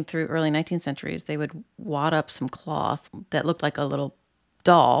 17th through early 19th centuries, they would wad up some cloth that looked like a little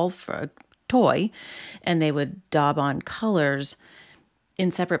doll for a toy, and they would daub on colors in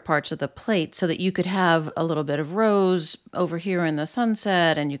separate parts of the plate so that you could have a little bit of rose over here in the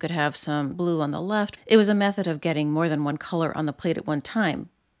sunset and you could have some blue on the left. It was a method of getting more than one color on the plate at one time,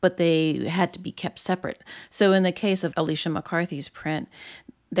 but they had to be kept separate. So in the case of Alicia McCarthy's print,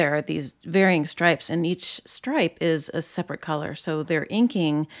 there are these varying stripes, and each stripe is a separate color. So they're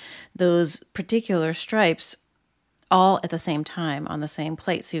inking those particular stripes all at the same time on the same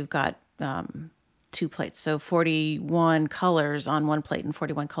plate. So you've got two plates. So 41 colors on one plate and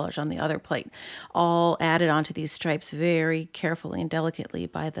 41 colors on the other plate, all added onto these stripes very carefully and delicately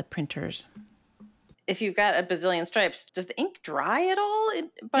by the printers. If you've got a bazillion stripes, does the ink dry at all?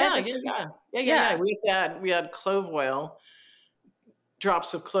 Yeah. We had clove oil,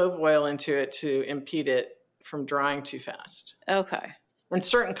 drops of clove oil into it to impede it from drying too fast. Okay. And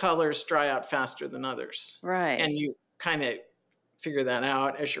certain colors dry out faster than others. Right. And you kind of figure that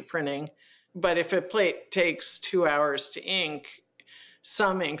out as you're printing. But if a plate takes 2 hours to ink,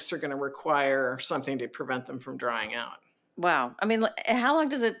 some inks are going to require something to prevent them from drying out. Wow. I mean, how long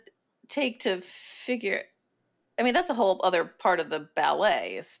does it take to figure? I mean, that's a whole other part of the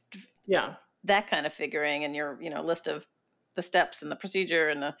ballet. Yeah. That kind of figuring and your, list of the steps and the procedure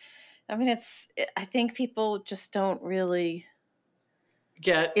and I think people just don't really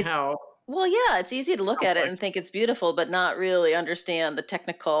get how. Well, yeah, it's easy to look at it and think it's beautiful, but not really understand the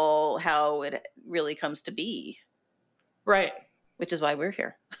technical, how it really comes to be. Right. Which is why we're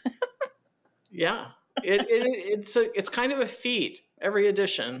here. Yeah. It's kind of a feat, every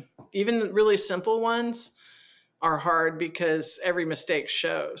edition. Even really simple ones are hard because every mistake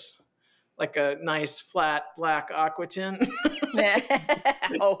shows. Like a nice flat black aqua tint.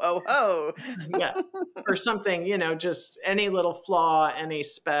 Oh. Yeah. Or something, just any little flaw, any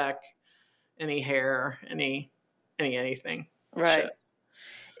speck, any hair, anything. Right. Shows.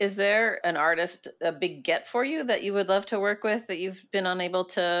 Is there an artist, a big get for you that you would love to work with that you've been unable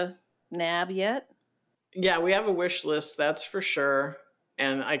to nab yet? Yeah, we have a wish list, that's for sure.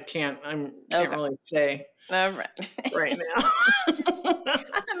 And I can't really say All right. right now.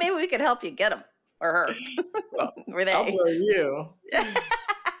 I thought maybe we could help you get them or her. Well, Renée. I'll tell you.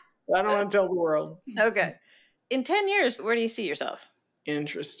 I don't want to tell the world. Okay. In 10 years, where do you see yourself?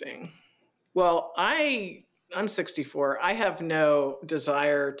 Interesting. Well, I'm 64. I have no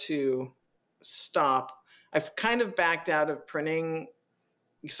desire to stop. I've kind of backed out of printing,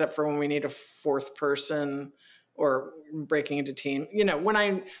 except for when we need a fourth person or breaking into team.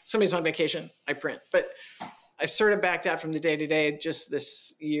 When somebody's on vacation, I print. But I've sort of backed out from the day-to-day just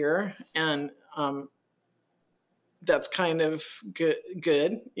this year. And that's kind of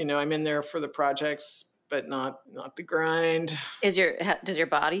good. I'm in there for the projects, but not the grind. Does your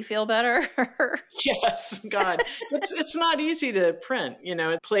body feel better? Yes, God, it's not easy to print.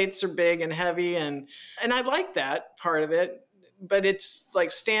 Plates are big and heavy, and I like that part of it. But it's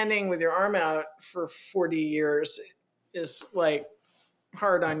like standing with your arm out for 40 years is like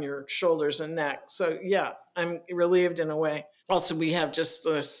hard on your shoulders and neck. So yeah, I'm relieved in a way. Also, we have just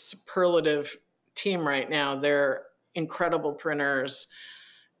a superlative team right now. They're incredible printers.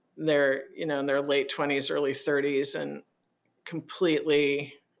 They're, in their late 20s, early 30s, and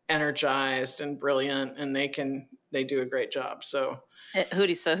completely energized and brilliant, and they do a great job. So who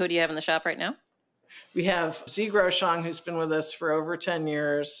do you have in the shop right now? We have Z Groshong, who's been with us for over 10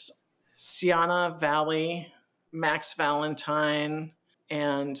 years, Sienna Valley, Max Valentine,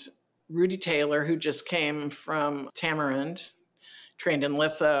 and Rudy Taylor, who just came from Tamarind, trained in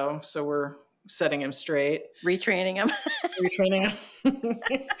litho. So we're setting him straight. Retraining him.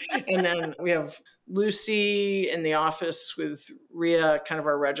 And then we have Lucy in the office with Rhea, kind of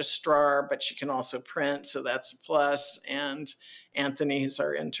our registrar, but she can also print. So that's a plus. And Anthony, who's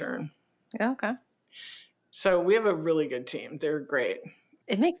our intern. Okay. So we have a really good team. They're great.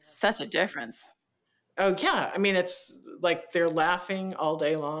 It makes such a difference. Oh yeah. I mean, it's like they're laughing all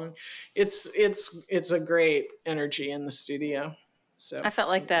day long. It's a great energy in the studio. So I felt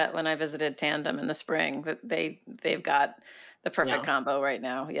like that when I visited Tandem in the spring, that they've got the perfect combo right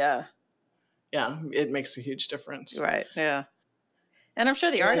now. Yeah. Yeah. It makes a huge difference. Right. Yeah. And I'm sure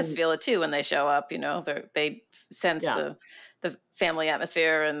the artists feel it too when they show up, they sense the family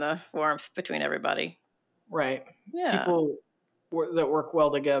atmosphere and the warmth between everybody. Right. Yeah. People that work well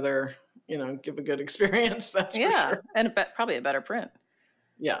together, give a good experience. That's for sure. And probably a better print.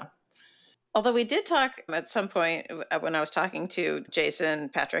 Yeah. Although we did talk at some point when I was talking to Jason,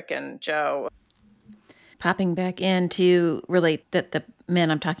 Patrick, and Joe. Popping back in to relate that the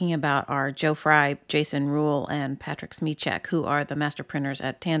men I'm talking about are Joe Fry, Jason Rule, and Patrick Smichek, who are the master printers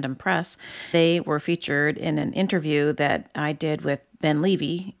at Tandem Press. They were featured in an interview that I did with Ben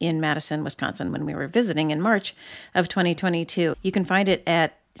Levy in Madison, Wisconsin, when we were visiting in March of 2022. You can find it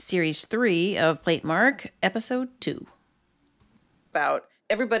at Series 3 of Platemark, Episode 2. About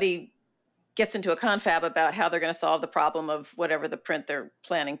everybody gets into a confab about how they're going to solve the problem of whatever the print they're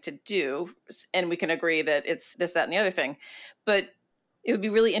planning to do. And we can agree that it's this, that, and the other thing. But it would be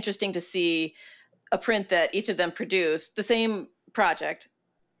really interesting to see a print that each of them produced, the same project,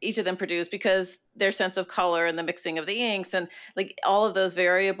 each of them produce, because their sense of color and the mixing of the inks and like all of those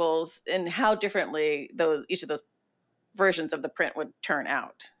variables and how differently each of those versions of the print would turn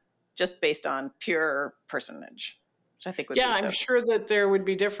out just based on pure personage, which I think would be I'm sure that there would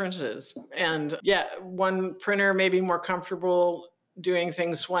be differences. And one printer may be more comfortable doing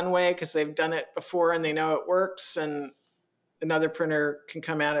things one way because they've done it before and they know it works. And another printer can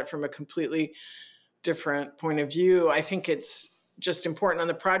come at it from a completely different point of view. I think it's just important on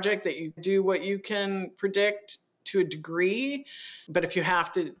the project that you do what you can predict to a degree. But if you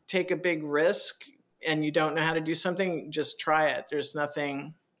have to take a big risk and you don't know how to do something, just try it. There's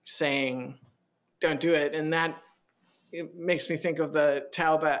nothing saying don't do it. And that it makes me think of the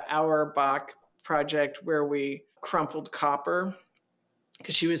Taube Auerbach project where we crumpled copper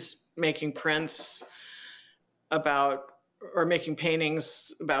because she was making prints making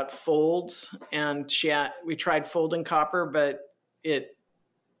paintings about folds. And we tried folding copper, but you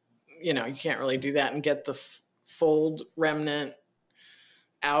can't really do that and get the fold remnant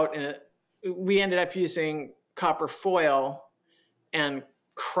out. And we ended up using copper foil and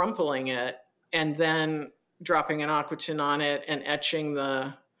crumpling it and then dropping an aquatint on it and etching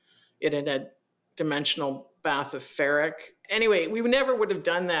it in a dimensional bath of ferric. Anyway, we never would have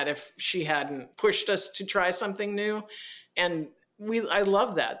done that if she hadn't pushed us to try something new. And I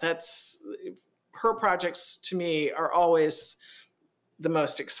love that. Her projects to me are always the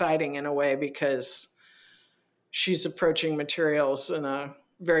most exciting in a way because she's approaching materials in a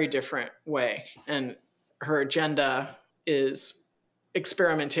very different way. And her agenda is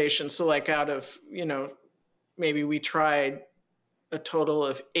experimentation. So like out of, maybe we tried a total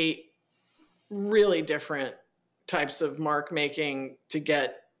of 8 really different types of mark making to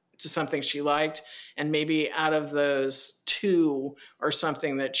get to something she liked. And maybe out of those 2 are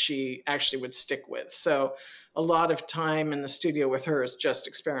something that she actually would stick with. So a lot of time in the studio with her is just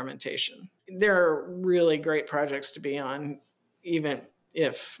experimentation. There are really great projects to be on, even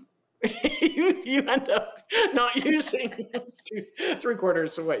if you end up not using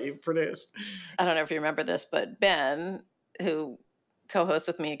 3/4 of what you've produced. I don't know if you remember this, but Ben, who co-hosts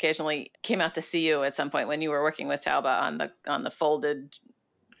with me occasionally, came out to see you at some point when you were working with Taube on the folded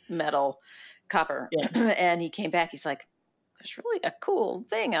metal copper. Yeah. And he came back, he's like, there's really a cool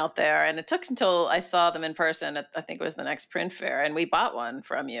thing out there. And it took until I saw them in person at, I think it was the next print fair, and we bought one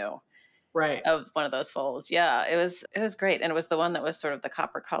from you. Right. Of one of those folds. Yeah, it was great. And it was the one that was sort of the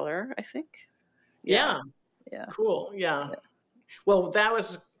copper color, I think. Yeah. Cool. Yeah. Well, that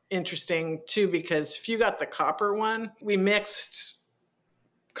was interesting too, because if you got the copper one, we mixed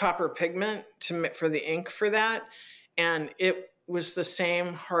copper pigment for the ink for that. And it was the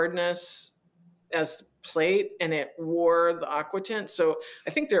same hardness as the plate, and it wore the aquatint. So I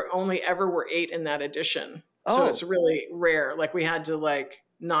think there only ever were 8 in that edition. Oh. So it's really rare. Like we had to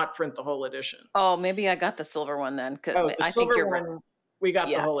not print the whole edition. Oh, maybe I got the silver one then. The silver one, we got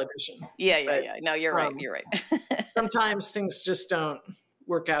the whole edition. Yeah. No, you're right. You're right. Sometimes things just don't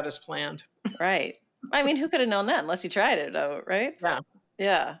work out as planned. Right. I mean, who could have known that unless you tried it, though, right? Yeah.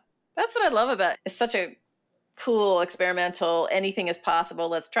 Yeah. That's what I love about it. It's such a cool, experimental, anything is possible,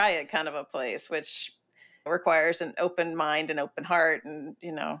 let's try it kind of a place, which requires an open mind and open heart and,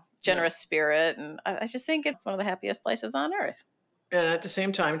 generous spirit. And I just think it's one of the happiest places on earth. And at the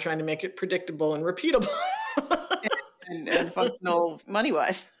same time, trying to make it predictable and repeatable. and functional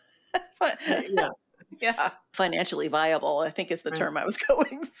money-wise. Yeah. Financially viable, I think is the term I was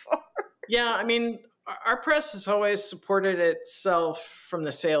going for. Yeah, I mean, our press has always supported itself from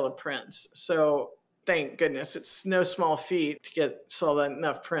the sale of prints. So thank goodness, it's no small feat to sell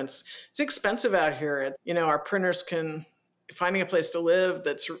enough prints. It's expensive out here. Our printers finding a place to live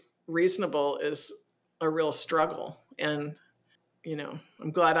that's reasonable is a real struggle. And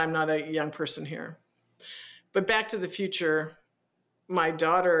I'm glad I'm not a young person here. But back to the future, my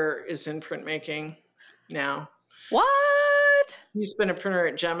daughter is in printmaking now. What? He's been a printer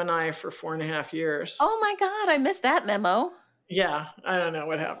at Gemini for 4.5 years. Oh my God, I missed that memo. Yeah, I don't know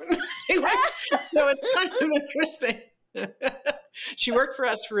what happened. So it's kind of interesting. She worked for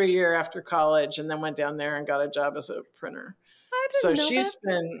us for a year after college and then went down there and got a job as a printer. So she's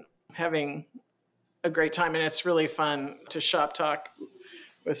been having a great time, and it's really fun to shop talk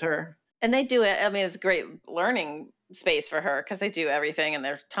with her. And they do it. I mean, it's a great learning space for her because they do everything and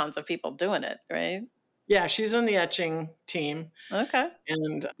there's tons of people doing it, right? Yeah, she's on the etching team. Okay.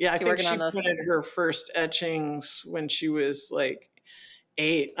 And I think she printed her first etchings when she was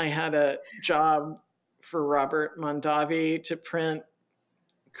 8. I had a job for Robert Mondavi to print.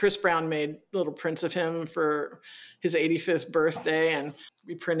 Chris Brown made little prints of him for his 85th birthday, and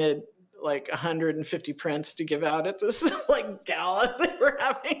we printed like 150 prints to give out at this like gala they were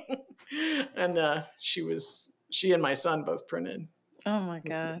having. And she and my son both printed. Oh my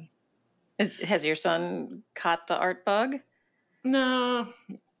God. Has your son caught the art bug? No,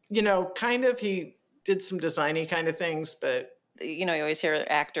 kind of. He did some designy kind of things, but you always hear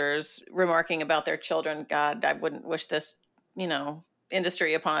actors remarking about their children. God, I wouldn't wish this,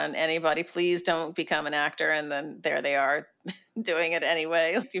 industry upon anybody. Please don't become an actor. And then there they are doing it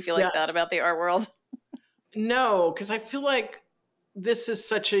anyway. Do you feel like that about the art world? No, because I feel like this is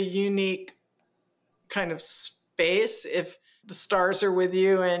such a unique kind of space. If the stars are with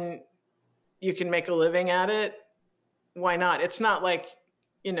you and you can make a living at it, why not? It's not like,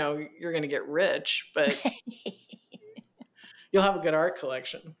 you're going to get rich, but you'll have a good art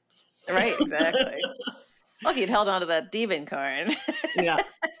collection. Right, exactly. Well, if you'd held on to that Diebenkorn. Yeah.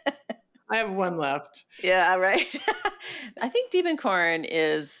 I have one left. Yeah, right. I think Diebenkorn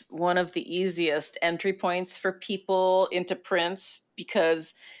is one of the easiest entry points for people into prints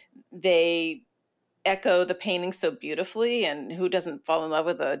because they echo the painting so beautifully. And who doesn't fall in love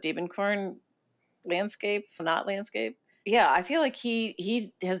with a Diebenkorn landscape, not landscape? Yeah, I feel like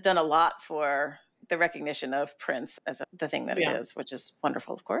he has done a lot for the recognition of prints as the thing that it is, which is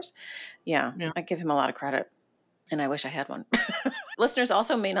wonderful, of course. Yeah, I give him a lot of credit, and I wish I had one. Listeners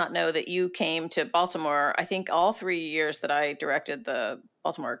also may not know that you came to Baltimore, I think all 3 years that I directed the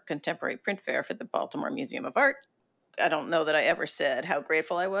Baltimore Contemporary Print Fair for the Baltimore Museum of Art. I don't know that I ever said how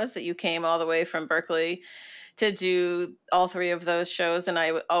grateful I was that you came all the way from Berkeley to do all 3 of those shows. And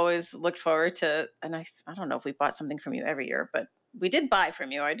I always looked forward to, and I don't know if we bought something from you every year, but we did buy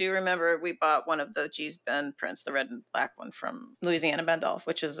from you. I do remember we bought one of the G's Ben prints, the red and black one from Louisiana Bendolph,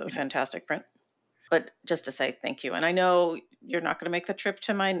 which is a fantastic print. But just to say thank you. And I know you're not going to make the trip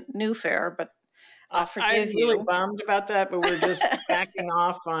to my new fair, but I'll forgive you. I'm really bummed about that, but we're just backing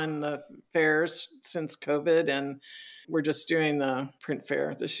off on the fairs since COVID, and we're just doing the print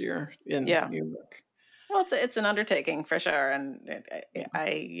fair this year in New York. Well, it's an undertaking for sure. And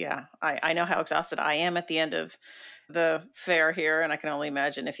I know how exhausted I am at the end of the fair here. And I can only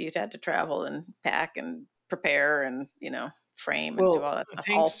imagine if you'd had to travel and pack and prepare and, frame and do all that stuff.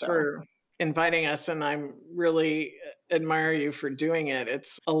 Thanks for inviting us. And I really admire you for doing it.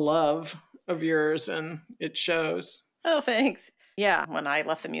 It's a love of yours and it shows. Oh, thanks. Yeah. When I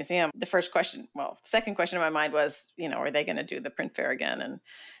left the museum, the second question in my mind was, are they going to do the print fair again? And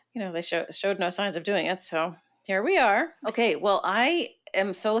they showed no signs of doing it. So here we are. Okay. Well, I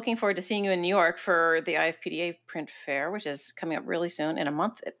am so looking forward to seeing you in New York for the IFPDA print fair, which is coming up really soon, in a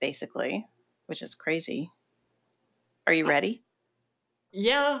month, basically, which is crazy. Are you ready?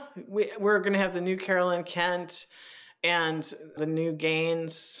 Yeah. We're going to have the new Carolyn Kent and the new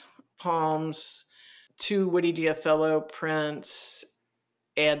Gaines Palms, 2 Woody Diathello prints,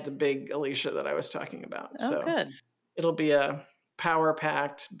 and the big Alicia that I was talking about. Oh, good. It'll be a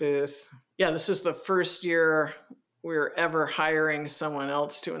power-packed booth. Yeah, this is the first year we're ever hiring someone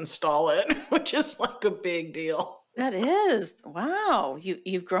else to install it, which is like a big deal. That is. Wow.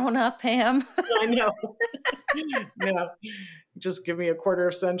 You've grown up, Pam. I know. Yeah. Just give me a quarter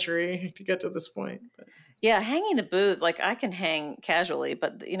of a century to get to this point. But. Yeah, hanging the booth, like I can hang casually,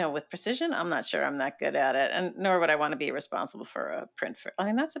 but with precision, I'm not sure I'm that good at it. And nor would I want to be responsible for a print fair. I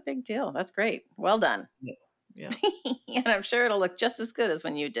mean, that's a big deal. That's great. Well done. Yeah. And I'm sure it'll look just as good as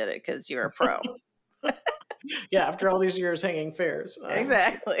when you did it because you're a pro. Yeah, after all these years hanging fairs.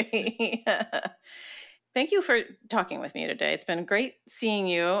 Exactly. Thank you for talking with me today. It's been great seeing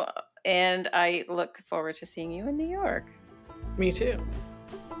you, and I look forward to seeing you in New York. Me too.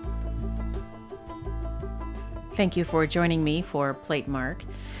 Thank you for joining me for Platemark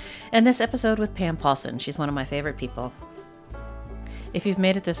and this episode with Pam Paulson. She's one of my favorite people. If you've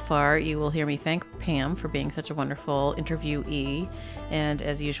made it this far, you will hear me thank Pam for being such a wonderful interviewee. And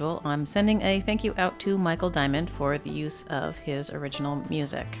as usual, I'm sending a thank you out to Michael Diamond for the use of his original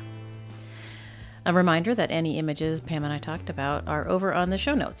music. A reminder that any images Pam and I talked about are over on the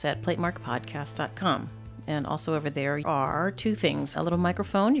show notes at platemarkpodcast.com. And also over there are 2 things. A little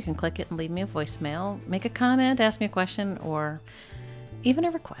microphone, you can click it and leave me a voicemail, make a comment, ask me a question, or even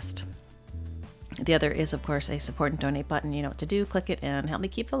a request. The other is, of course, a support and donate button. You know what to do. Click it and help me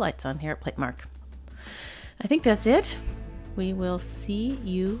keep the lights on here at Platemark. I think that's it. We will see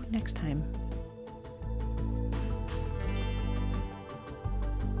you next time.